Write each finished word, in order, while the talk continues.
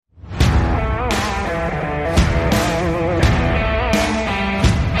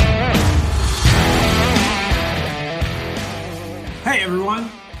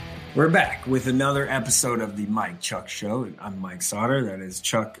We're back with another episode of the Mike Chuck Show. I'm Mike Sauter. That is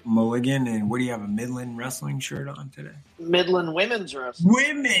Chuck Mulligan. And what do you have, a Midland Wrestling shirt on today? Midland Women's Wrestling.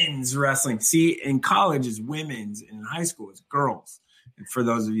 Women's Wrestling. See, in college it's women's, and in high school it's girls. And for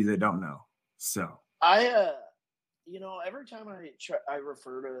those of you that don't know. So every time I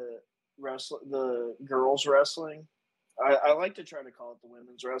refer to the girls wrestling, I like to try to call it the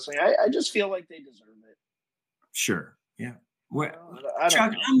women's wrestling. I just feel like they deserve it. Sure. Yeah. Well,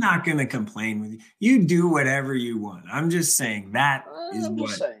 Chuck, I'm not going to complain with you. You do whatever you want. I'm just saying that is I'm what.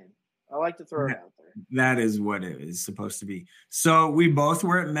 Just saying. I like to throw it out there. That is what it is supposed to be. So we both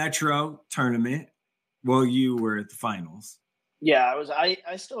were at Metro tournament. Well, you were at the finals. Yeah, I was. I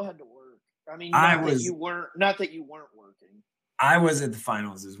still had to work. I mean, not that you weren't working. I was at the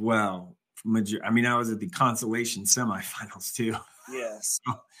finals as well. I was at the consolation semifinals too. Yeah.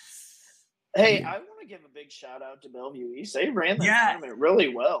 Hey, I want to give a big shout out to Bellevue East. They ran that tournament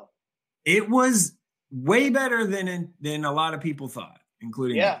really well. It was way better than a lot of people thought,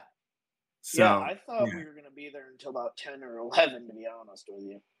 including me. So, I thought we were going to be there until about 10 or 11, to be honest with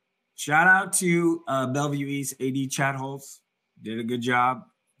you. Shout out to Bellevue East AD Chad Holtz. Did a good job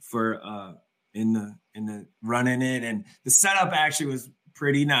for in the running it, and the setup actually was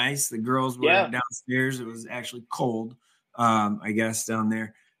pretty nice. The girls were downstairs. It was actually cold, I guess, down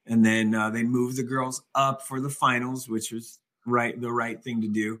there. And then they moved the girls up for the finals, which was the right thing to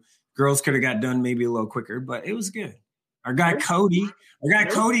do. Girls could have got done maybe a little quicker, but it was good. Our guy Cody got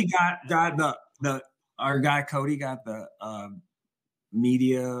the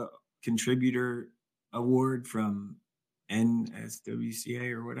media contributor award from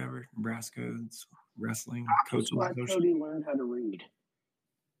NSWCA or whatever, Nebraska Wrestling Coaches. Cody learned how to read.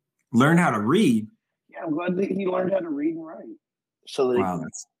 Learn how to read? Yeah, I'm glad that he learned how to read and write. So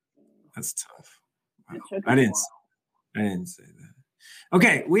that's tough. Wow. I didn't say that.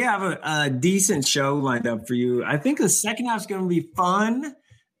 Okay, we have a decent show lined up for you. I think the second half is going to be fun.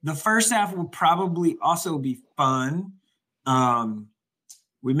 The first half will probably also be fun.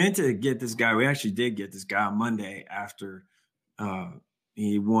 We meant to get this guy. We actually did get this guy on Monday after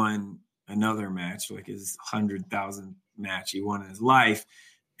he won another match, like his 100,000th match he won in his life.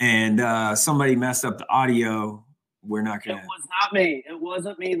 And somebody messed up the audio. We're not going to. It was not me. It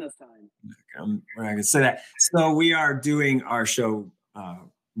wasn't me this time. We're not going to say that. So we are doing our show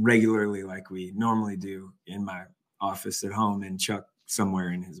regularly like we normally do in my office at home, and Chuck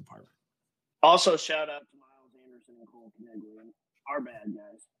somewhere in his apartment. Also, shout out to Miles Anderson and Cole Caniglia, our bad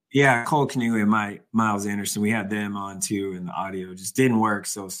guys. Yeah, Cole Caniglia and Miles Anderson. We had them on too, and the audio just didn't work.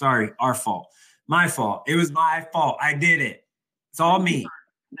 So sorry, our fault. My fault. It was my fault. I did it. It's all me.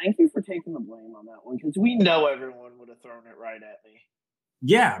 Thank you for taking the blame on that one, because we know everyone would have thrown it right at me.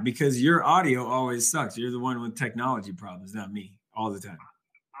 Yeah, because your audio always sucks. You're the one with technology problems, not me, all the time.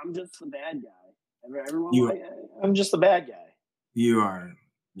 I'm just the bad guy. I'm just the bad guy. You are,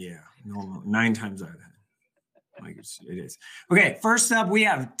 normal. 9 times out of 10. Like it is. Okay, first up, we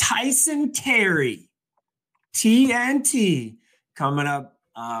have Tyson Terry, TNT, coming up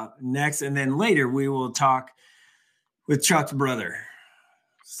next. And then later, we will talk with Chuck's brother.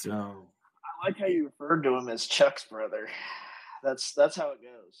 So I like how you referred to him as Chuck's brother. That's how it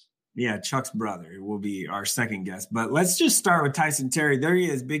goes. Yeah, Chuck's brother will be our second guest. But let's just start with Tyson Terry. There he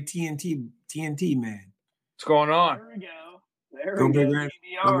is, big TNT man. What's going on? There we go. Go Big Red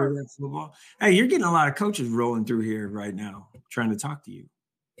Football. Hey, you're getting a lot of coaches rolling through here right now trying to talk to you.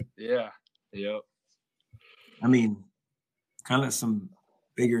 Yeah. Yep. I mean, kind of some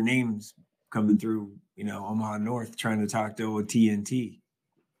bigger names coming through, Omaha North trying to talk to TNT.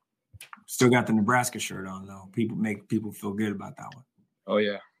 Still got the Nebraska shirt on, though. Make people feel good about that one. Oh,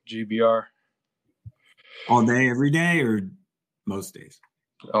 yeah. GBR. All day, every day, or most days?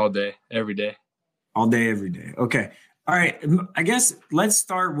 All day, every day. All day, every day. Okay. All right. I guess let's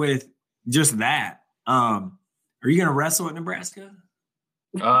start with just that. Are you going to wrestle at Nebraska?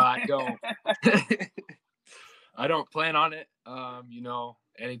 I don't. I don't plan on it.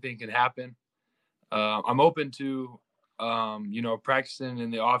 Anything can happen. I'm open to practicing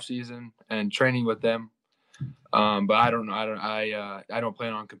in the off season and training with them. But I don't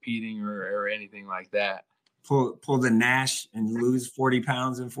plan on competing or anything like that. Pull the Nash and lose 40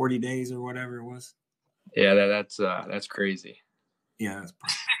 pounds in 40 days or whatever it was. Yeah, that's crazy. Yeah.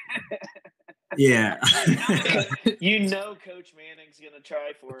 Yeah. Coach Manning's going to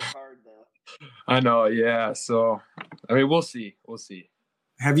try for it hard though. I know. Yeah. So, we'll see.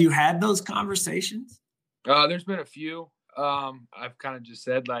 Have you had those conversations? There's been a few. I've kind of just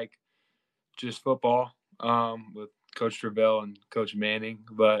said just football with Coach Travell and Coach Manning,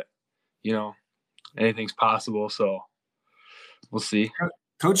 but anything's possible. So we'll see.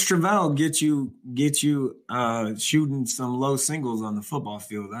 Coach Travell get you shooting some low singles on the football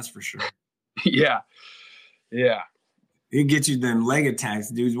field. That's for sure. Yeah. It gets you them leg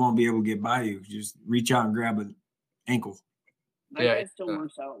attacks. Dudes won't be able to get by you. Just reach out and grab an ankle. That guy still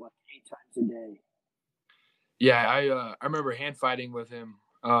works out like 8 times a day. Yeah, I remember hand fighting with him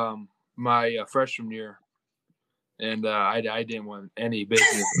my freshman year, and I didn't want any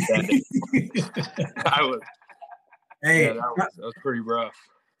business with that. That was pretty rough.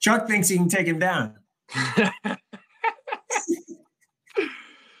 Chuck thinks he can take him down.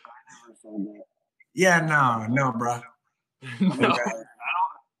 Yeah, no, bro. No.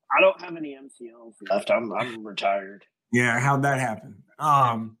 I don't have any MCLs left. I'm retired. Yeah, how'd that happen?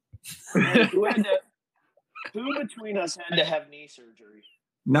 Who between us had to have knee surgery?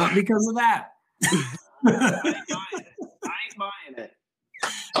 Not because of that. I ain't buying it.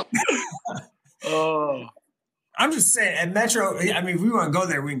 Oh. I'm just saying, at Metro, I mean, if we want to go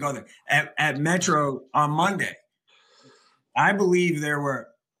there, we can go there. At Metro on Monday, I believe there were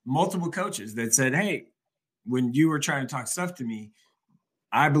multiple coaches that said, hey, when you were trying to talk stuff to me,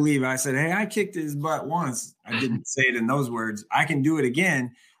 I believe I said, hey, I kicked his butt once. I didn't say it in those words. I can do it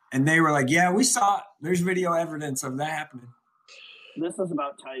again. And they were like, yeah, we saw it. There's video evidence of that happening. This is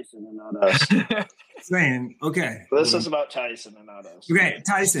about Tyson and not us. Saying, okay. This is about Tyson and not us. Okay,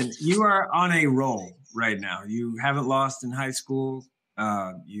 Tyson, you are on a roll right now. You haven't lost in high school.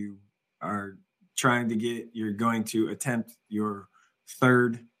 You are you're going to attempt your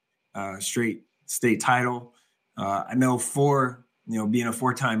 3rd straight state title. I know being a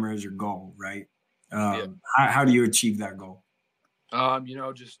 4-timer is your goal, right? How do you achieve that goal?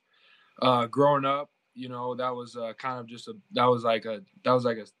 Just growing up, that was kind of just that was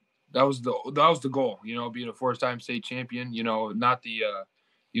the goal, being a 4-time state champion, not the,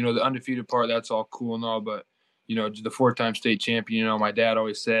 the undefeated part. That's all cool and all, but, the 4-time state champion, my dad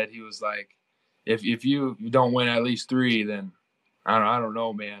always said, he was like, if you don't win at least 3, then I don't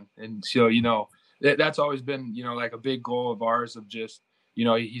know, man. And so, that's always been, like a big goal of ours of just,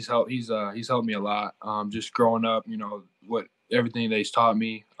 he's helped me a lot. Just growing up, everything that he's taught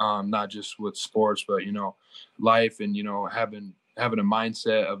me, not just with sports, but, life and, having a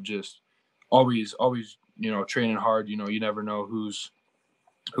mindset of just always, training hard. You never know who's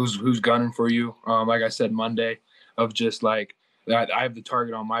gunning for you. Like I said, Monday, of just like that, I have the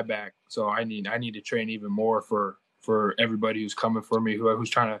target on my back. So I need to train even more for everybody who's coming for me, who's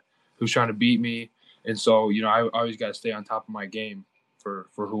trying to beat me. And so, I always got to stay on top of my game for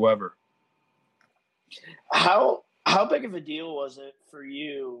whoever. How big of a deal was it for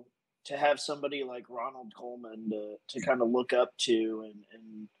you to have somebody like Ronald Coleman to kind of look up to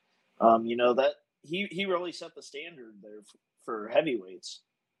and that he really set the standard there for heavyweights?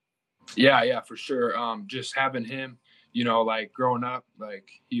 Yeah, for sure. Just having him, like growing up, like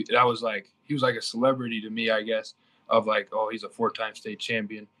he was like a celebrity to me, I guess, of like, oh, he's a 4-time state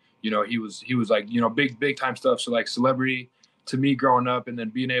champion. He was like, big time stuff. So like celebrity to me growing up, and then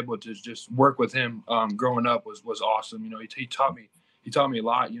being able to just work with him growing up was awesome. He taught me a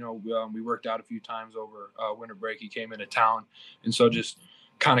lot. We worked out a few times over winter break. He came into town, and so just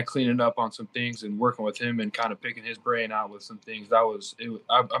kind of cleaning up on some things and working with him and kind of picking his brain out with some things.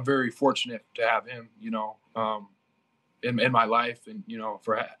 I'm very fortunate to have him, in my life, and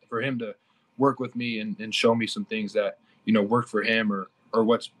for him to work with me and show me some things that worked for him or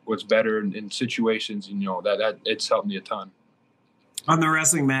what's better in situations. That it's helped me a ton. On the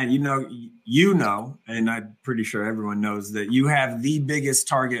wrestling mat, and I'm pretty sure everyone knows that you have the biggest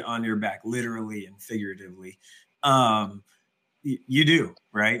target on your back, literally and figuratively. You do,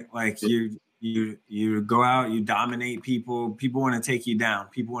 right? Like you go out, you dominate people. People want to take you down.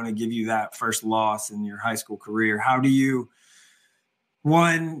 People want to give you that first loss in your high school career. How do you,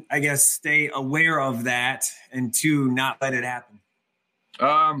 1, I guess, stay aware of that, and 2, not let it happen?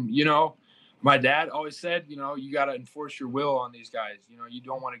 My dad always said, you got to enforce your will on these guys. You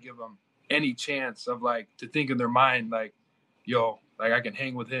don't want to give them any chance of like to think in their mind, like, yo, like I can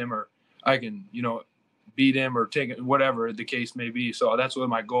hang with him or I can, beat him or take it, whatever the case may be. So that's what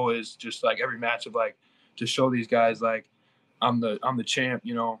my goal is. Just like every match of like, to show these guys, like I'm the champ,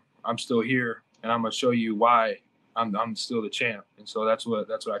 I'm still here and I'm going to show you why I'm still the champ. And so that's what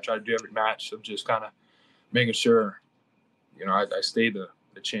I try to do every match, of just kind of making sure, I stay the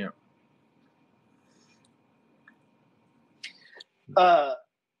champ. I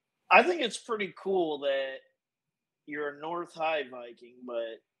think it's pretty cool that you're a North High Viking,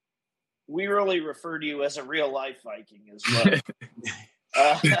 but we really refer to you as a real life Viking as well.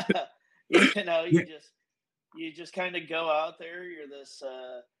 You just kind of go out there. You're this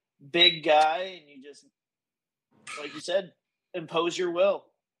big guy, and you just, like you said, impose your will.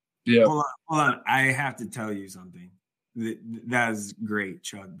 Yeah. Hold on. I have to tell you something. That is great,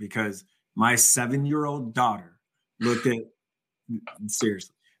 Chuck, because my 7-year-old daughter looked at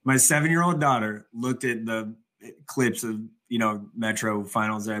seriously. My 7-year-old daughter looked at the clips of Metro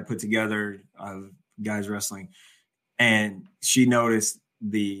finals that I put together of guys wrestling, and she noticed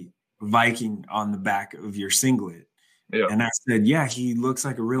the Viking on the back of your singlet. Yeah. And I said, "Yeah, he looks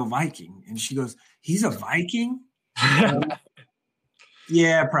like a real Viking." And she goes, "He's a Viking?"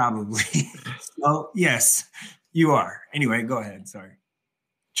 Yeah, probably. So, yes, you are. Anyway, go ahead. Sorry.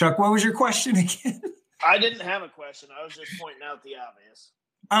 Chuck, what was your question again? I didn't have a question. I was just pointing out the obvious.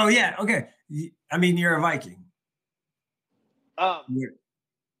 Oh, yeah. Okay. I mean, you're a Viking.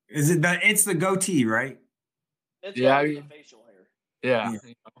 Is it it's the goatee, right? It's the facial hair. Yeah.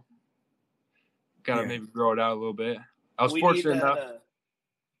 Gotta maybe grow it out a little bit. I was fortunate enough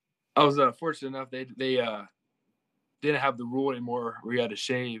they didn't have the rule anymore where you had to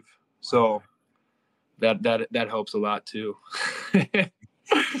shave. So that helps a lot too. He's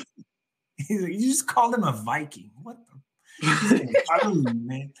like, you just called him a Viking. What the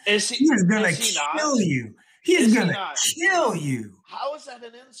man? He is gonna kill you. He is gonna kill you. How is that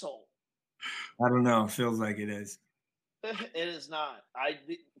an insult? I don't know. It feels like it is. It is not.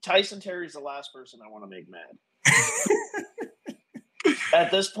 Tyson Terry's the last person I want to make mad. At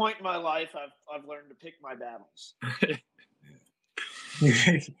this point in my life, I've learned to pick my battles.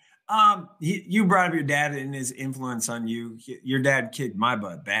 You brought up your dad and his influence on you. Your dad kicked my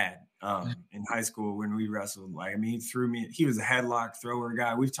butt bad in high school when we wrestled. Like, I mean, he threw me. He was a headlock thrower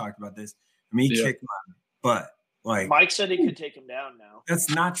guy. We've talked about this. I mean, he kicked my butt. Like, Mike said he could take him down now. That's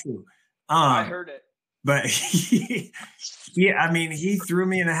not true. I heard it. But I mean, he threw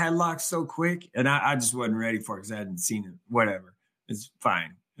me in a headlock so quick, and I just wasn't ready for it because I hadn't seen it. Whatever, it's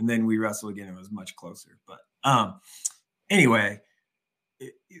fine. And then we wrestled again; it was much closer. But anyway,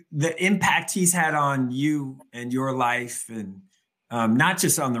 the impact he's had on you and your life, and not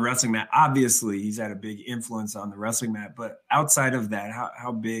just on the wrestling mat. Obviously, he's had a big influence on the wrestling mat. But outside of that,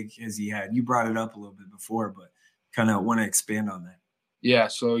 how big has he had? You brought it up a little bit before, but kind of want to expand on that. Yeah.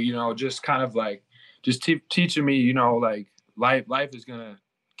 So just kind of like. Just teaching me, like life is gonna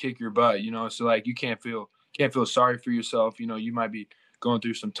kick your butt, So like you can't feel sorry for yourself. You might be going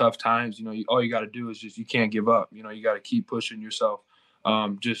through some tough times. All you got to do is just you can't give up. You got to keep pushing yourself.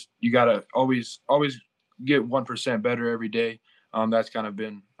 You got to always get 1% better every day. That's kind of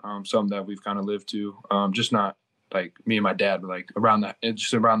been something that we've kind of lived to. Just not like me and my dad, but like around the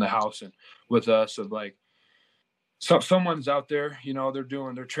house and with us of like. So someone's out there, they're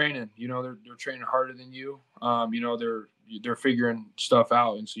training, they're training harder than you. They're figuring stuff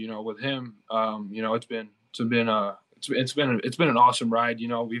out. And so, with him, it's been an awesome ride.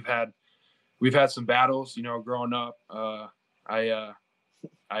 We've had some battles, growing up. I'd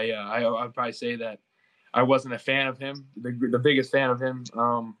probably say that I wasn't a fan of him, the biggest fan of him,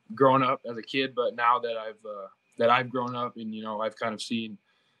 growing up as a kid, but now that I've grown up and, I've kind of seen,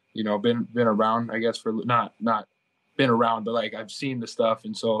 been around, I guess, for not been around, but like I've seen the stuff,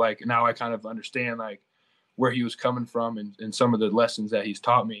 and so like now I kind of understand like where he was coming from and some of the lessons that he's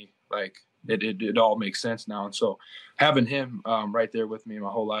taught me. Like it all makes sense now, and so having him right there with me my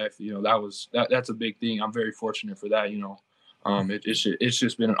whole life, that's a big thing. I'm very fortunate for that. It's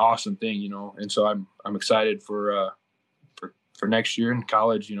just been an awesome thing, and so I'm excited for next year in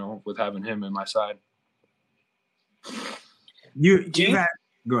college, with having him in my side.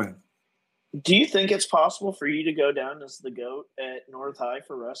 Go ahead. Do you think it's possible for you to go down as the GOAT at North High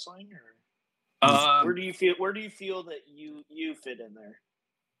for wrestling, or where do you feel that you fit in there?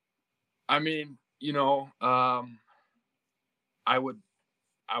 I mean, I would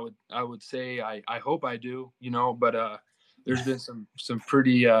say I hope I do, but there's been some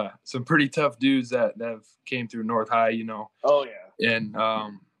pretty tough dudes that have came through North High, Oh yeah. And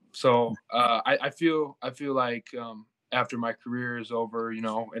so I feel like after my career is over,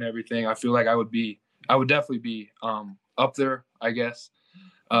 and everything, I feel like I would definitely be up there, I guess.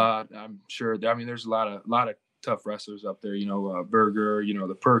 I'm sure. I mean, there's a lot of tough wrestlers up there, Berger,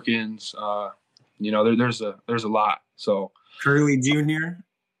 the Perkins, there's a lot. So Curly Jr.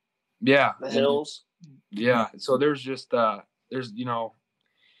 Yeah. The Hills. Yeah. So there's just there's a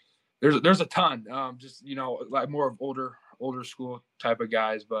ton, like more of older school type of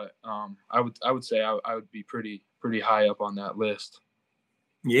guys, but I would say I would be pretty high up on that list.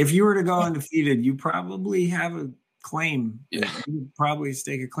 If you were to go undefeated, you probably have a claim. Yeah. You probably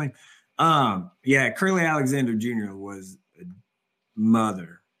stake a claim. Curly Alexander Jr. was a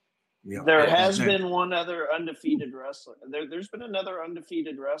mother. There has been one other undefeated wrestler. There's been another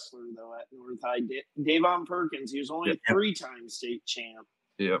undefeated wrestler though at North High, Davon Perkins. He was only a 3-time state champ.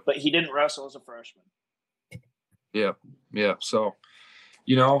 Yeah. But he didn't wrestle as a freshman. Yeah. Yeah. So,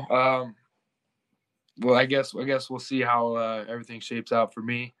 well, I guess we'll see how everything shapes out for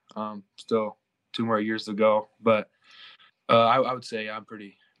me. Still 2 more years to go, but I would say I'm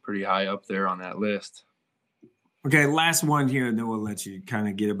pretty high up there on that list. Okay, last one here, and then we'll let you kind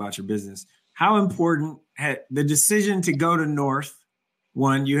of get about your business. How important had the decision to go to North?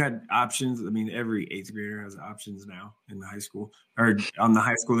 One, you had options. I mean, every 8th grader has options now in the high school, or on the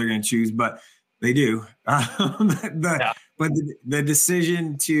high school they're going to choose, but they do. But the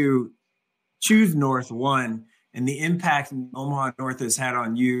decision to choose North, one, and the impact Omaha North has had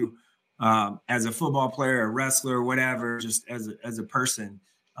on you as a football player, a wrestler, whatever, just as a person.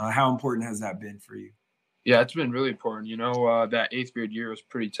 How important has that been for you? Yeah, it's been really important. That 8th grade year was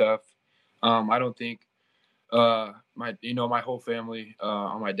pretty tough. I don't think my whole family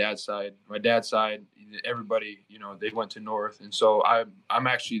on my dad's side, everybody, they went to North. And so I'm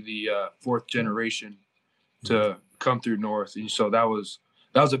actually the 4th generation to come through North. And so that was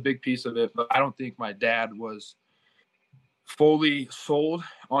a big piece of it. But I don't think my dad was fully sold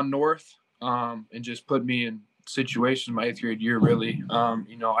on North and just put me in situations my 8th grade year, really.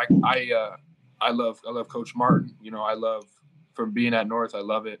 I love Coach Martin. I love from being at North. I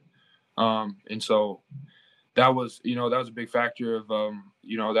love it. And so that was a big factor of,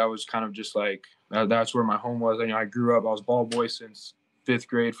 that was kind of just like, that's where my home was. I grew up, I was ball boy since 5th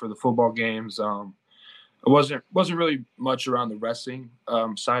grade for the football games. It wasn't really much around the wrestling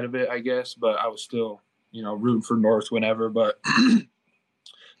side of it, I guess, but I was still, rooting for North whenever. But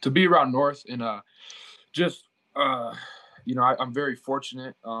to be around North and I'm very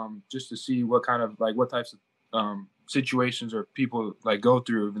fortunate just to see what kind of what types of situations or people go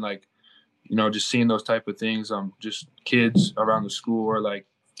through, and just seeing those type of things. Just kids around the school or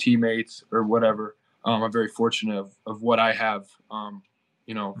teammates or whatever. I'm very fortunate of what I have.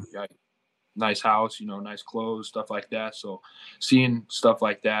 Nice house, nice clothes, stuff like that. So seeing stuff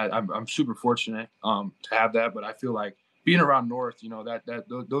like that, I'm super fortunate to have that. But I feel like being around North,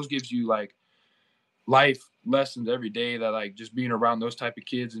 those gives you life lessons every day, that just being around those type of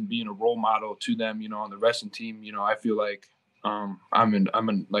kids and being a role model to them, on the wrestling team. I feel like I'm in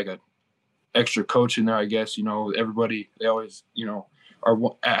a extra coach in there, I guess. Everybody, they always are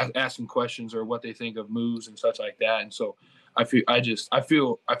asking questions or what they think of moves and such like that. And so I feel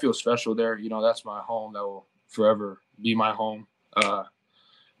special there. That's my home. That will forever be my home.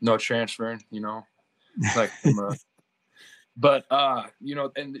 No transferring, but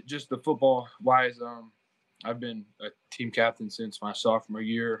and just the football wise, I've been a team captain since my sophomore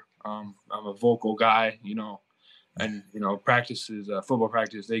year. I'm a vocal guy, and practices, football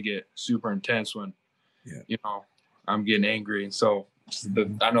practice, they get super intense when I'm getting angry. And so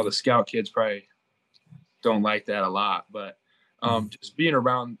I know the scout kids probably don't like that a lot, but just being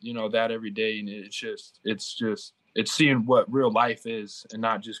around that every day, and it's seeing what real life is, and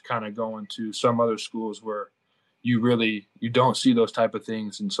not just kind of going to some other schools where you don't see those type of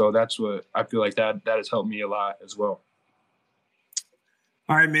things. And so that's what I feel like that has helped me a lot as well.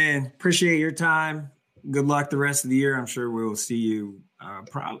 All right, man. Appreciate your time. Good luck the rest of the year. I'm sure we'll see you.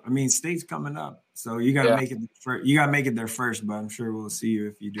 State's coming up, so you got to make it. You got to make it there first, but I'm sure we'll see you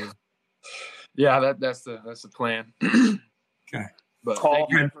if you do. Yeah, that's the plan. Okay. But call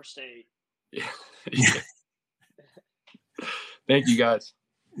for State. Yeah. Thank you, guys.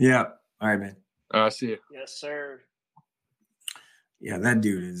 Yeah. All right, man. See you. Yes, sir. Yeah, that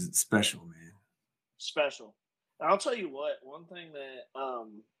dude is special, man. Special. And I'll tell you what, one thing that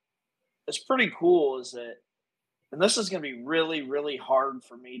is pretty cool is that, and this is going to be really, really hard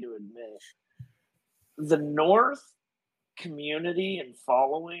for me to admit, the North community and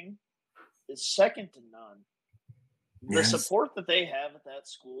following is second to none. The support that they have at that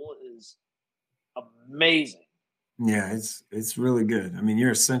school is amazing. Yeah, it's really good. I mean,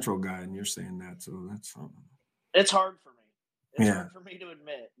 you're a Central guy, and you're saying that, so that's something. It's hard for me. It's hard for me to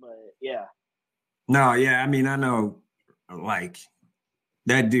admit, but yeah. No, yeah. I mean, I know,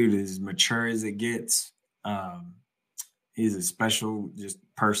 that dude is mature as it gets. He's a special just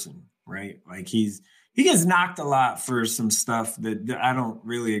person, right? He gets knocked a lot for some stuff that I don't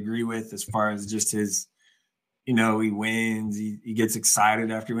really agree with, as far as just his. He wins. He gets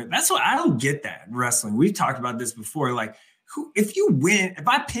excited after he wins. That's what I don't get that in wrestling. We've talked about this before. If you win, if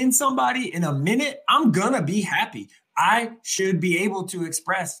I pin somebody in a minute, I'm gonna be happy. I should be able to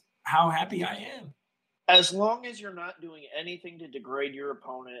express how happy I am. As long as you're not doing anything to degrade your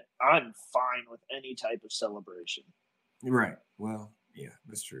opponent, I'm fine with any type of celebration. Right. Well, yeah,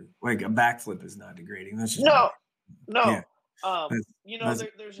 that's true. A backflip is not degrading. That's just no. Yeah.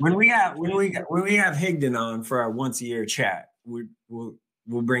 There's when we have Higdon on for our once a year chat, we'll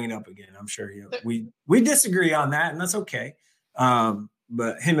we'll bring it up again. I'm sure we disagree on that, and that's okay.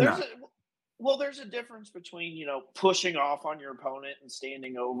 But him and I. Well, there's a difference between, pushing off on your opponent and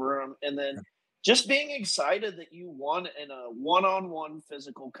standing over them, and then just being excited that you won in a one-on-one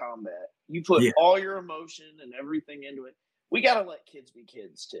physical combat. You put all your emotion and everything into it. We got to let kids be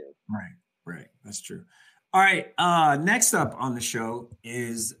kids too. Right. That's true. All right. Next up on the show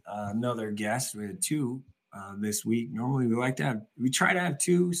is another guest. We had two this week. Normally we try to have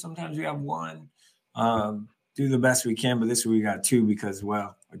two. Sometimes we have one. Do the best we can, but this week we got two because,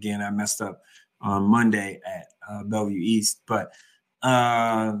 well, again, I messed up on Monday at Bellevue East. But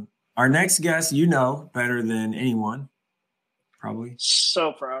our next guest, better than anyone, probably.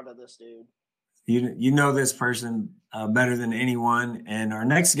 So proud of this dude. You know this person better than anyone. And our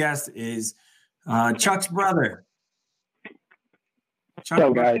next guest is Chuck's brother. Chuck, what's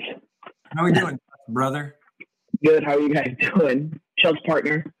up, guys? How are we doing, brother? Good. How are you guys doing? Chuck's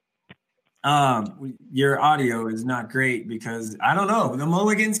partner. Your audio is not great because I don't know. The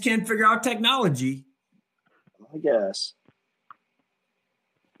Mulligans can't figure out technology. I guess.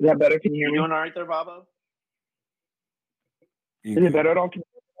 Is that better? Can you hear me? You doing all right there, Bobo? Is it better at all?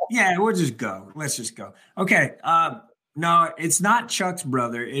 Yeah, we'll just go. Let's just go. Okay. No, it's not Chuck's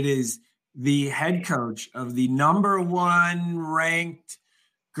brother. It is the head coach of the number 1 ranked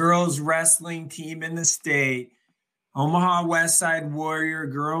girls wrestling team in the state, Omaha Westside Warrior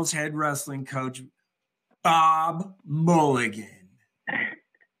girls head wrestling coach, Bob Mulligan.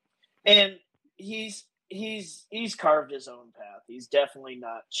 And he's carved his own path. He's definitely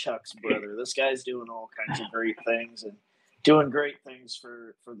not Chuck's brother. This guy's doing all kinds of great things and doing great things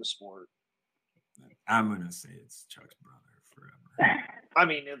for the sport. I'm going to say it's Chuck's brother forever. I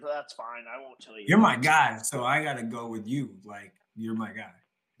mean, that's fine. I won't tell you. You're my guy, so I got to go with you. Like, you're my guy.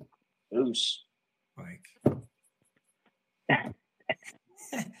 Oos. Like,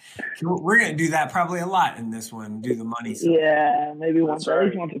 we're going to do that probably a lot in this one, do the money stuff. Yeah, maybe once or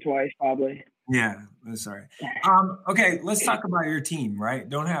twice, probably. Yeah, that's all right. Okay, let's talk about your team, right? You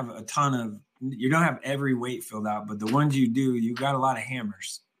don't have every weight filled out, but the ones you do, you got a lot of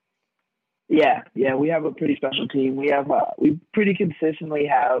hammers. Yeah, we have a pretty special team. We pretty consistently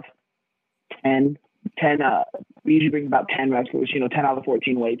have 10, we usually bring about 10 wrestlers, 10 out of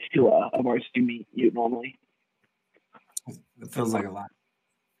 14 weights to a varsity meet normally. It feels like a lot.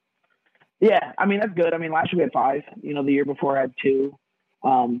 Yeah, I mean, that's good. I mean, last year we had 5. The year before I had 2.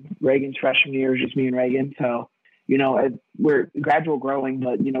 Reagan's freshman year was just me and Reagan. So, we're gradual growing,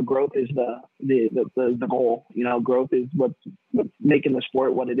 but, growth is the goal. Growth is what's making the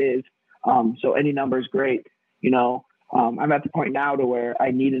sport what it is. So any number is great. I'm at the point now to where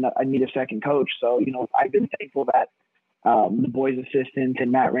I need a second coach. So, I've been thankful that the boys' assistants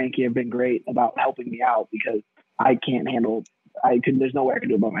and Matt Ranke have been great about helping me out because I can't handle. There's no way I can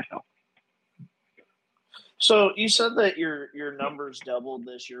do it by myself. So you said that your numbers doubled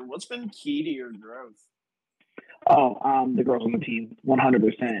this year. What's been key to your growth? The girls on the team,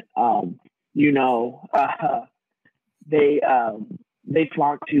 100%. They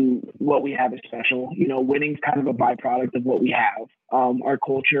flock to what we have as special. Winning's kind of a byproduct of what we have. Our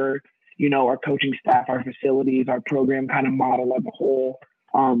culture, our coaching staff, our facilities, our program kind of model as a whole.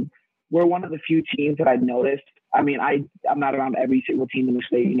 We're one of the few teams that I've noticed. I mean, I'm not around every single team in the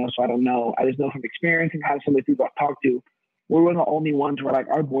state, so I don't know. I just know from experience and kind of some of the people I've talked to, we're one of the only ones where, like,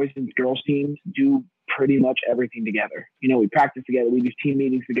 our boys and girls teams do pretty much everything together. We practice together. We do team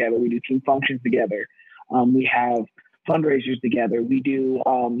meetings together. We do team functions together. We have fundraisers together. We do,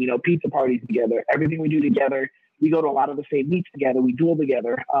 pizza parties together. Everything we do together. We go to a lot of the same meets together. We duel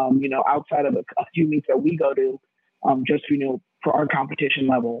together. Outside of a few meets that we go to, just, for our competition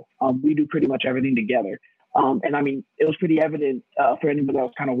level, we do pretty much everything together. And I mean, it was pretty evident for anybody that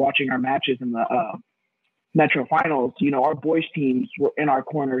was kind of watching our matches in the Metro Finals. Our boys teams were in our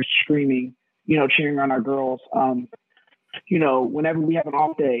corners screaming, cheering on our girls. Whenever we have an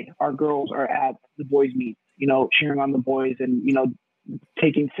off day, our girls are at the boys meets, cheering on the boys and,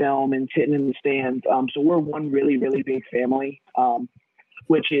 taking film and sitting in the stands. So we're one really, really big family,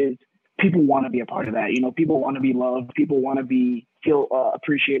 which is people want to be a part of that. People want to be loved. People want to feel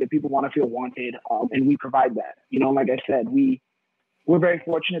appreciated. People want to feel wanted. And we provide that. Like I said, we're very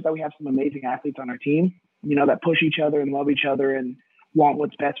fortunate that we have some amazing athletes on our team, that push each other and love each other and want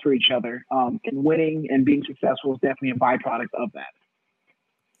what's best for each other. And winning and being successful is definitely a byproduct of that.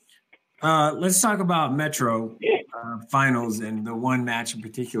 Let's talk about Metro finals, and the one match in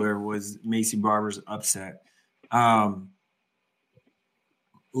particular was Macy Barber's upset.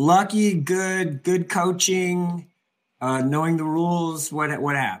 Lucky, good coaching, knowing the rules. What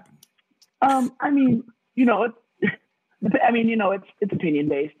happened? I mean, I mean, it's opinion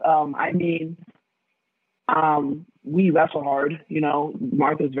based. We wrestle hard.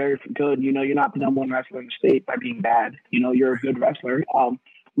 Martha's very good. You're not the number one wrestler in the state by being bad. You're a good wrestler.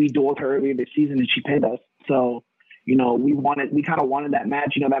 We dueled her earlier this season and she pinned us. So, we kind of wanted that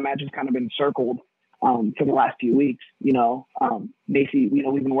match. That match has kind of been circled for the last few weeks. Macy,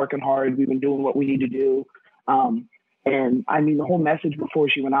 we've been working hard. We've been doing what we need to do. And the whole message before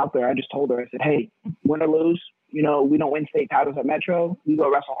she went out there, I just told her, I said, hey, win or lose, we don't win state titles at Metro. We go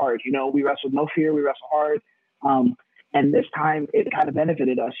wrestle hard. We wrestle with no fear. We wrestle hard. And this time it kind of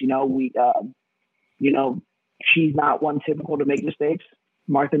benefited us. She's not one typical to make mistakes.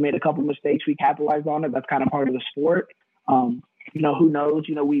 Martha made a couple mistakes. We capitalized on it. That's kind of part of the sport. Who knows?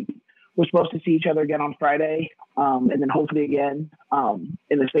 We're supposed to see each other again on Friday, and then hopefully again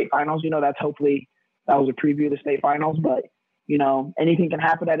in the state finals. That was a preview of the state finals, but anything can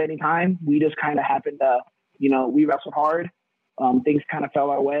happen at any time. We just kind of happened to, we wrestled hard. Things kind of fell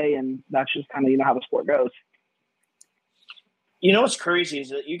our way, and that's just kind of how the sport goes. What's crazy is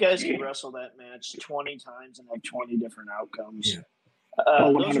that you guys can wrestle that match 20 times and have 20 different outcomes. Yeah.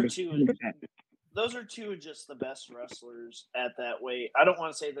 Those are two of just the best wrestlers at that weight. I don't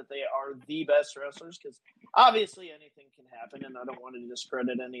want to say that they are the best wrestlers because obviously anything can happen, and I don't want to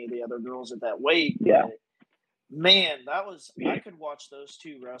discredit any of the other girls at that weight. Yeah. But man, I could watch those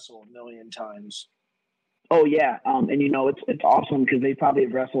two wrestle a million times. Oh yeah, and it's awesome because they probably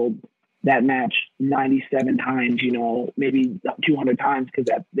have wrestled that match 97 times. Maybe 200 times because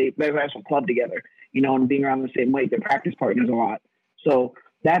they wrestle club together. And being around the same weight, they're practice partners a lot. So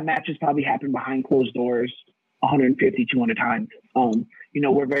that match has probably happened behind closed doors 150, 200 times.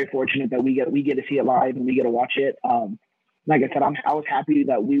 We're very fortunate that we get to see it live and we get to watch it. Like I said, I was happy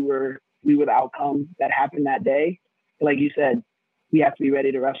that we were the outcome that happened that day. But like you said, we have to be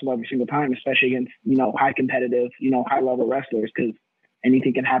ready to wrestle every single time, especially against, high competitive, high level wrestlers, because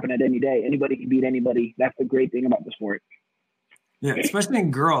anything can happen at any day. Anybody can beat anybody. That's the great thing about the sport. Yeah, especially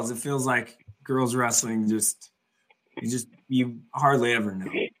in girls, it feels like girls wrestling you hardly ever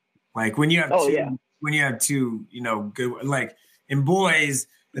know. Like when you have two, good, like in boys,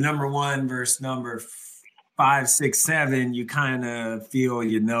 the number one versus number 5, 6, 7, you kind of feel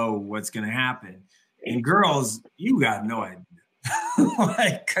what's going to happen. In girls, you got no idea,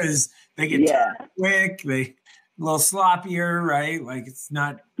 like because they get tired quick, they a little sloppier, right? Like it's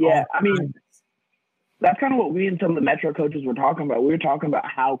not. Yeah, that's kind of what we and some of the Metro coaches were talking about. We were talking about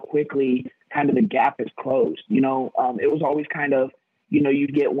how quickly kind of the gap is closed. It was always kind of,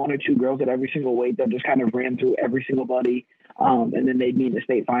 you'd get 1 or 2 girls at every single weight that just kind of ran through every single buddy. And then they'd meet in the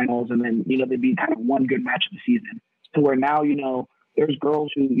state finals, and then, they'd be kind of one good match of the season. To where now, there's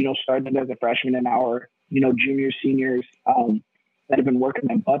girls who, started as a freshman and now are, juniors, seniors that have been working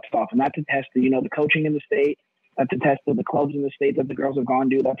their butts off. And that's a test to, the coaching in the state. That's a test of the clubs in the state that the girls have gone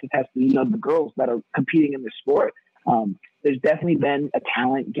to. That's a test of, the girls that are competing in the sport. There's definitely been a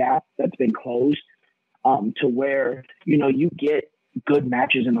talent gap that's been closed to where, you get good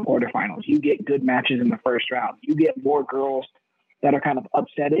matches in the quarterfinals. You get good matches in the first round. You get more girls that are kind of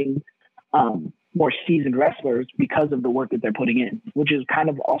upsetting more seasoned wrestlers because of the work that they're putting in, which is kind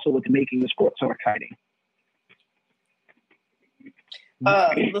of also what's making the sport so exciting.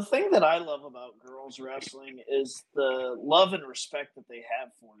 The thing that I love about girls wrestling is the love and respect that they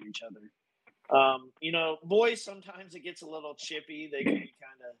have for each other. Boys, sometimes it gets a little chippy. They can be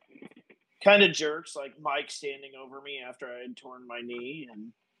kind of jerks, like Mike standing over me after I had torn my knee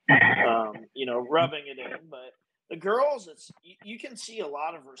and, rubbing it in. But the girls, you can see a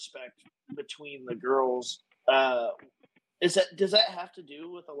lot of respect between the girls. Does that have to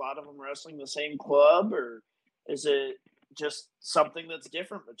do with a lot of them wrestling the same club, or is it just something that's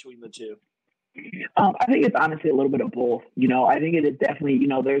different between the two? I think it's honestly a little bit of both. I think it is definitely,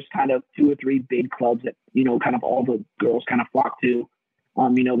 there's kind of 2 or 3 big clubs that, kind of all the girls kind of flock to,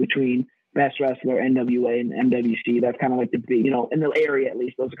 between Best Wrestler, NWA, and MWC. That's kind of like the big, in the area at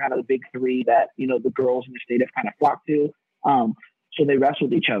least, those are kind of the big 3 that, the girls in the state have kind of flocked to. So they wrestle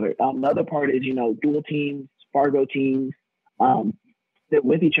with each other. The other part is, dual teams, Fargo teams, they're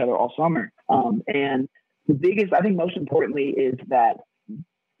with each other all summer. And the biggest, I think most importantly, is that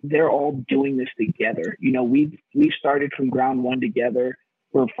they're all doing this together. We've started from ground one together.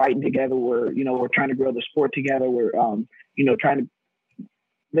 We're fighting together. We're trying to grow the sport together. We're,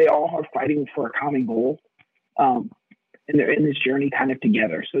 they all are fighting for a common goal. And they're in this journey kind of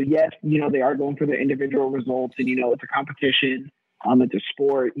together. So yes, they are going for their individual results, and, it's a competition. It's a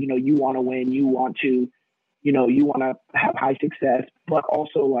sport, you want to win, you want to have high success, but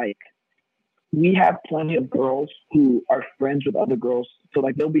also like, we have plenty of girls who are friends with other girls. So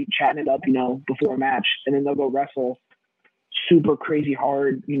like they'll be chatting it up, before a match, and then they'll go wrestle super crazy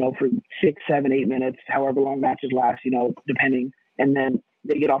hard, you know, for 6, 7, 8 minutes, however long matches last, you know, depending. And then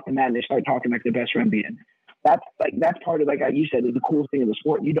they get off the mat and they start talking like their best friend being. That's part of, like you said, is the coolest thing of the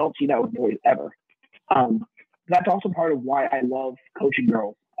sport. You don't see that with boys ever. That's also part of why I love coaching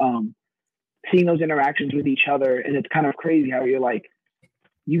girls. Seeing those interactions with each other, and it's kind of crazy how you're like,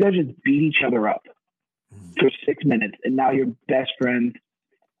 you guys just beat each other up for 6 minutes, and now you're best friends,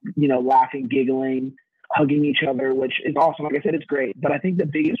 you know, laughing, giggling, hugging each other, which is awesome. Like I said, it's great. But I think the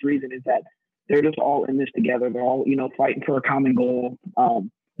biggest reason is that they're just all in this together. They're all, you know, fighting for a common goal.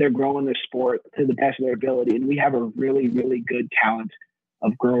 They're growing their sport to the best of their ability. And we have a really, really good talent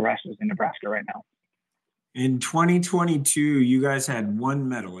of girl wrestlers in Nebraska right now. In 2022, you guys had one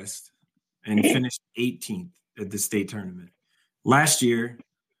medalist and finished 18th at the state tournament. Last year,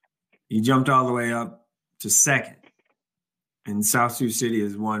 you jumped all the way up to second. And South Sioux City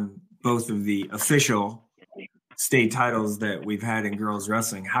has won both of the official state titles that we've had in girls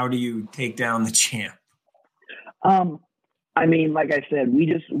wrestling. How do you take down the champ? I mean, like I said, we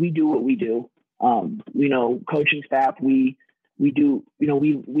do what we do. You know, coaching staff, we do, you know,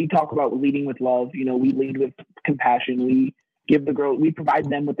 we talk about leading with love. You know, we lead with compassion. We give the girls, we provide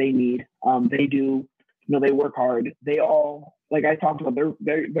them what they need. They do, you know, they work hard. They all, like I talked about,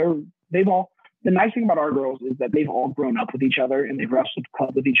 they've all, the nice thing about our girls is that they've all grown up with each other and they've wrestled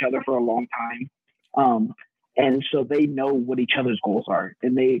club with each other for a long time. And so they know what each other's goals are,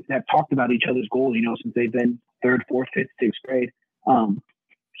 and they have talked about each other's goals, you know, since they've been 3rd, 4th, 5th, 6th grade.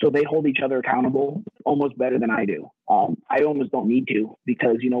 So they hold each other accountable almost better than I do. I almost don't need to,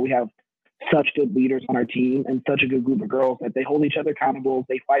 because, you know, we have such good leaders on our team and such a good group of girls that they hold each other accountable.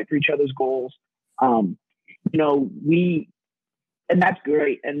 They fight for each other's goals. You know, and that's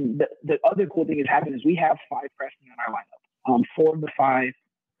great. And the other cool thing is happening is we have 5 freshmen in our lineup. 4 of the 5,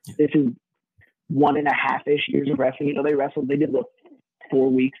 this is 1.5-ish years of wrestling. You know, they did the 4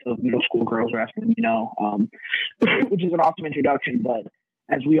 weeks of middle school girls wrestling, you know, which is an awesome introduction. But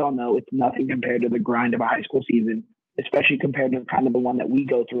as we all know, it's nothing compared to the grind of a high school season, especially compared to kind of the one that we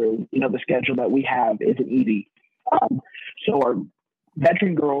go through. You know, the schedule that we have isn't easy. So our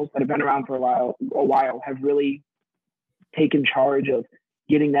veteran girls that have been around for a while have really taken charge of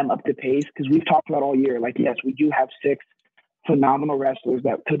getting them up to pace, because we've talked about all year, like, yes, we do have 6 phenomenal wrestlers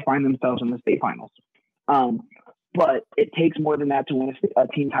that could find themselves in the state finals. But it takes more than that to win a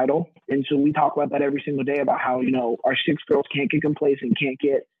team title. And so we talk about that every single day, about how, you know, our 6 girls can't get complacent,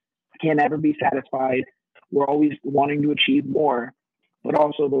 can't ever be satisfied. We're always wanting to achieve more, but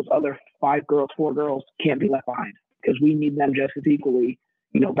also those other 5 girls, 4 girls can't be left behind, because we need them just as equally.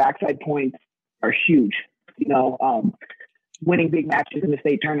 You know, backside points are huge. You know, winning big matches in the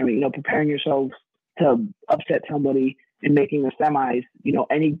state tournament, you know, preparing yourselves to upset somebody and making the semis, you know,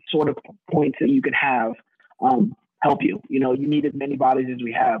 any sort of points that you could have help you. You know, you need as many bodies as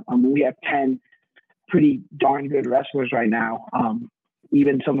we have. We have 10 pretty darn good wrestlers right now.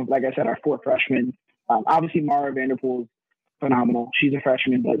 Even some of, like I said, our 4 freshmen. Obviously, Mara Vanderpool is phenomenal. She's a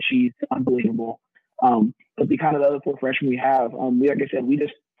freshman, but she's unbelievable. But the kind of the other 4 freshmen we have, like I said,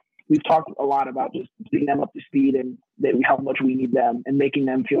 we've talked a lot about just getting them up to speed and how much we need them and making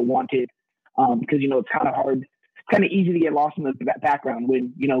them feel wanted. Because, you know, it's kind of hard. It's kind of easy to get lost in the background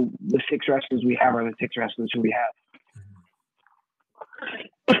when, you know, the 6 wrestlers we have are the 6 wrestlers who we have.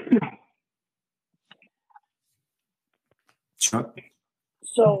 Chuck?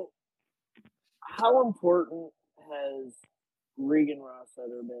 So, how important has Regan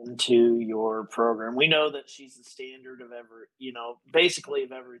Rosssetter been to your program? We know that she's the standard of basically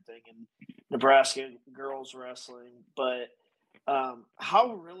of everything in Nebraska girls wrestling, but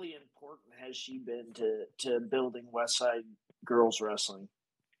how really important has she been to building Westside girls wrestling?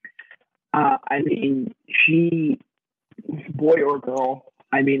 I mean, she, boy or girl,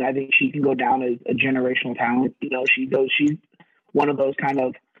 I mean, I think she can go down as a generational talent. You know, she's one of those kind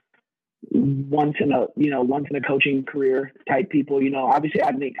of once in a coaching career type people. You know, obviously,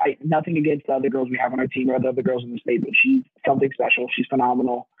 I think nothing against the other girls we have on our team or the other girls in the state, but she's something special. She's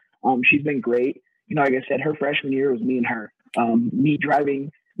phenomenal. She's been great. You know, like I said, her freshman year was me and her.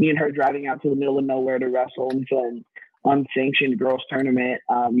 Me and her driving out to the middle of nowhere to wrestle in some unsanctioned girls tournament.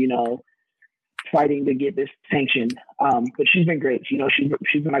 You know, fighting to get this sanctioned. But she's been great. You know,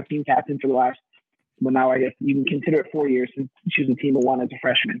 she's been our team captain for the last, well, now I guess you can consider it 4 years since she was a team of 1 as a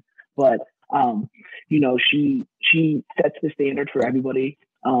freshman. But you know, she sets the standard for everybody.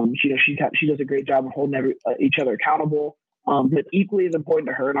 She does a great job of holding each other accountable. But equally as important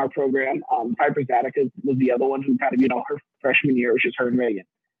to her in our program, Piper Zadek was the other one who kind of, you know, her freshman year was just her and Reagan.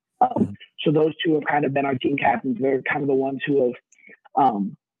 So those 2 have kind of been our team captains. They're kind of the ones who have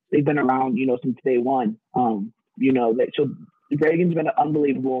they've been around, you know, since day one. So Reagan's been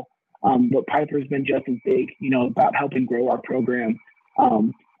unbelievable, but Piper's been just as big, about helping grow our program.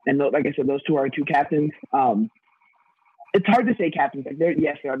 And like I said, those two are our two captains. It's hard to say captains. Like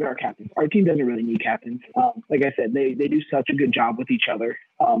they are our captains. Our team doesn't really need captains. Like I said, they do such a good job with each other,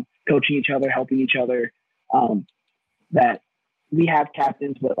 coaching each other, helping each other, that we have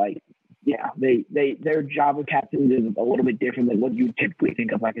captains, but their job of captains is a little bit different than what you typically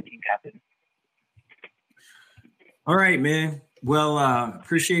think of like a team captain. All right, man. Well,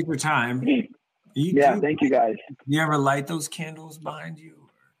 appreciate your time. Thank you guys. You ever light those candles behind you?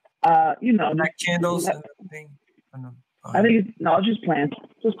 Like candles and everything. I think it's just plants.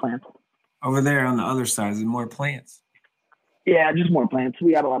 Just plants. Over there on the other side, is it more plants? Yeah, just more plants.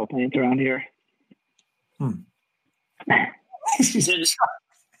 We got a lot of plants around here.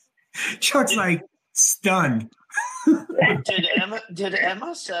 Chuck's like stunned. Did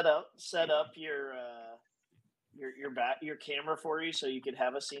Emma set up your camera for you so you could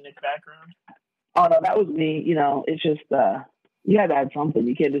have a scenic background? Oh no, that was me. It's just you had to add something.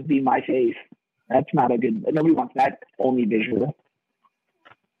 You can't just be my face. That's not a good. Nobody wants that only visual.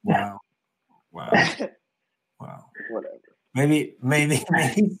 Wow. Whatever. Maybe.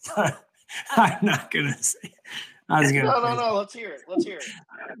 I'm not gonna say. I was gonna. No. Let's hear it.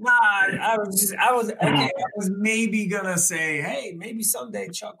 Nah, I was maybe gonna say, hey, maybe someday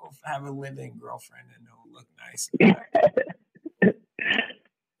Chuck will have a living girlfriend and it'll look nice.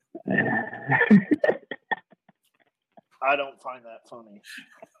 I don't find that funny.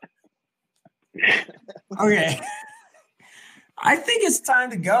 Okay. I think it's time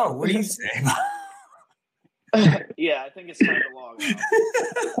to go. What do you say? Yeah, I think it's time to log off.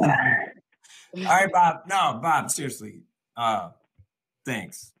 All right, Bob. No, Bob, seriously.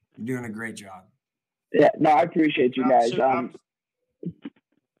 Thanks. You're doing a great job. Yeah, no, I appreciate you guys.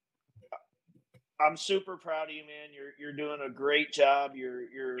 I'm super proud of you, man. You're doing a great job. You're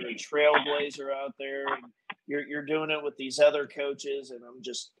a trailblazer out there. And you're doing it with these other coaches, and I'm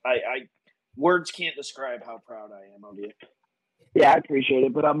just I words can't describe how proud I am of you. Yeah, I appreciate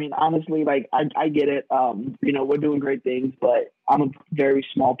it. But I mean, honestly, I get it. We're doing great things, but I'm a very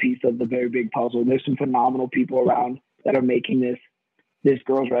small piece of the very big puzzle. There's some phenomenal people around that are making this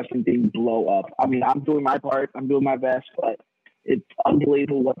girls wrestling thing blow up. I mean, I'm doing my part. I'm doing my best, but it's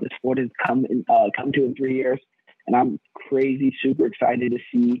unbelievable what the sport has come to in 3 years. And I'm crazy, super excited to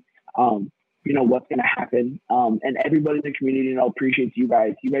see, what's going to happen. And everybody in the community, appreciates you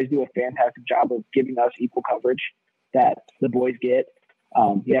guys. You guys do a fantastic job of giving us equal coverage that the boys get.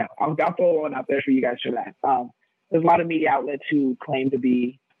 I'll throw one out there for you guys for that. There's a lot of media outlets who claim to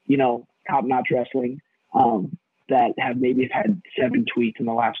be, top-notch wrestling, that have maybe had 7 tweets in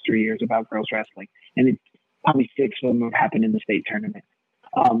the last 3 years about girls wrestling. And it's probably 6 of them have happened in the state tournament.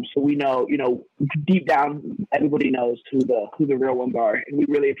 So we know, deep down, everybody knows who the real ones are. And we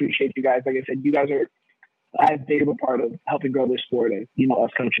really appreciate you guys. Like I said, you guys are as big of a part of helping grow this sport as,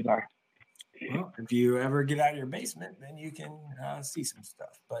 us coaches are. Well, if you ever get out of your basement, then you can see some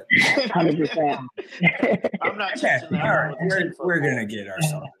stuff. But 100%. I'm not touching that. We're gonna get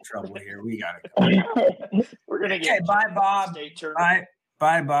ourselves in trouble here. We gotta go. We're gonna get. Okay, bye, Bob.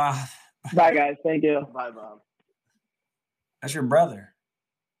 Bye, Bob. Bye, guys. Thank you. Bye, Bob. That's your brother.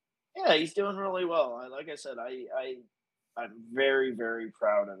 Yeah, he's doing really well. Like I said, I'm very, very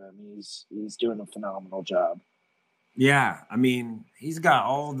proud of him. He's doing a phenomenal job. Yeah, I mean, he's got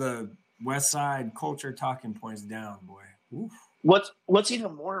all the West Side culture talking points down, boy. Oof. What's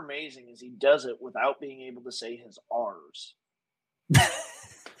even more amazing is he does it without being able to say his R's.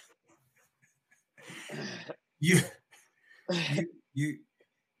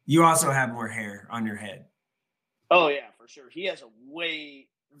 You also have more hair on your head. Oh yeah, for sure. He has a way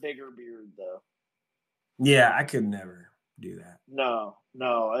bigger beard though. Yeah, I could never do that. No,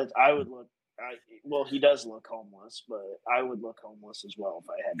 I would look. Well, he does look homeless, but I would look homeless as well if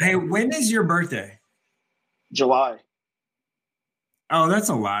I had. Hey, when is your birthday? July. Oh, that's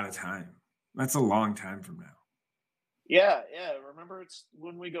a lot of time. That's a long time from now. Yeah. Remember, it's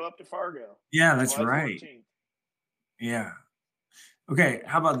when we go up to Fargo. Yeah, that's July right. 14th. Yeah. Okay,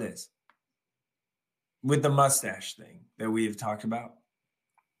 how about this? With the mustache thing that we have talked about.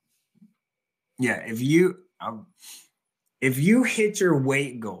 Yeah, if you hit your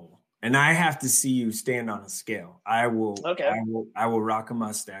weight goal, and I have to see you stand on a scale, I will. Okay. I will rock a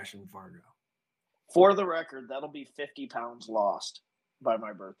mustache in Fargo. For the record, that'll be 50 pounds lost by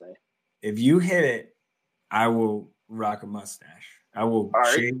my birthday. If you hit it, I will rock a mustache. I will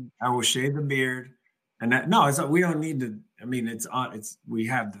shave. I will shave the beard, and we don't need to. I mean, we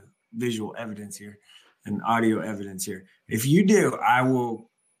have the visual evidence here and audio evidence here. If you do, I will.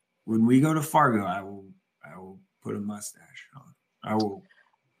 When we go to Fargo, I will put a mustache on.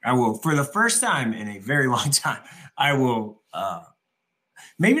 I will for the first time in a very long time. I will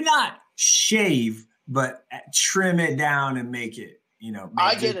maybe not shave, but trim it down and make it.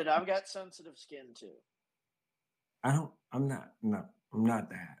 I get it. I've got sensitive skin too. I'm not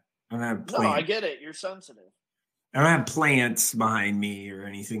that. I don't have plants. No, I get it. You're sensitive. I don't have plants behind me or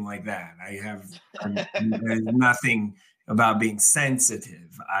anything like that. There's nothing about being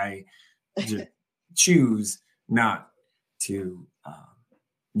sensitive. I just choose not to.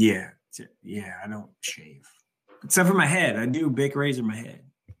 I don't shave except for my head. I do big razor my head.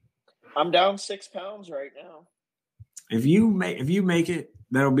 I'm down 6 pounds right now. If you make it,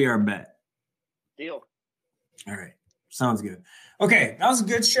 that'll be our bet. Deal. All right. Sounds good. Okay. That was a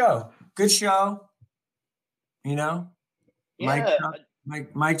good show. Good show. Yeah.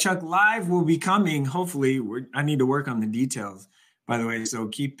 Mike Chuck Live will be coming. Hopefully, I need to work on the details, by the way. So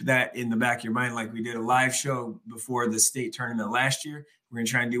keep that in the back of your mind. Like we did a live show before the state tournament last year. We're going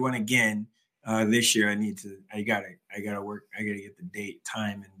to try and do one again this year. I gotta work. I gotta get the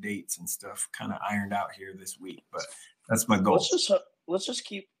time and dates and stuff kind of ironed out here this week, but that's my goal.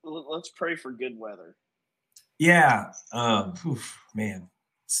 Let's pray for good weather. Yeah. Man,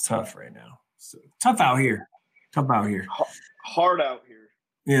 it's tough right now. So, tough out here. Hard out here.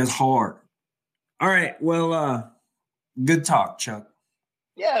 Yeah, it's hard. All right. Well, good talk, Chuck.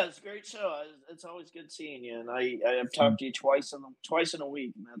 Yeah, it's a great show. It's always good seeing you, and I've talked to you twice in a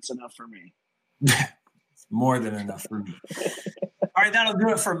week, and that's enough for me. It's more than enough for me. All right, that'll do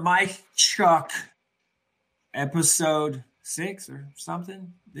it for Mike Chuck, episode 6 or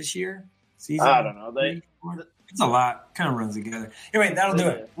something this year. Season. I don't know. It's a lot. Kind of runs together. Anyway, that'll do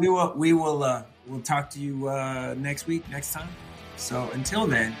it. We'll talk to you next time. So until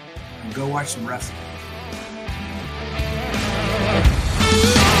then, go watch some wrestling.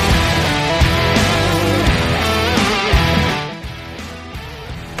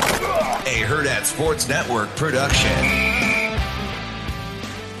 A Hurrdat Sports Network production.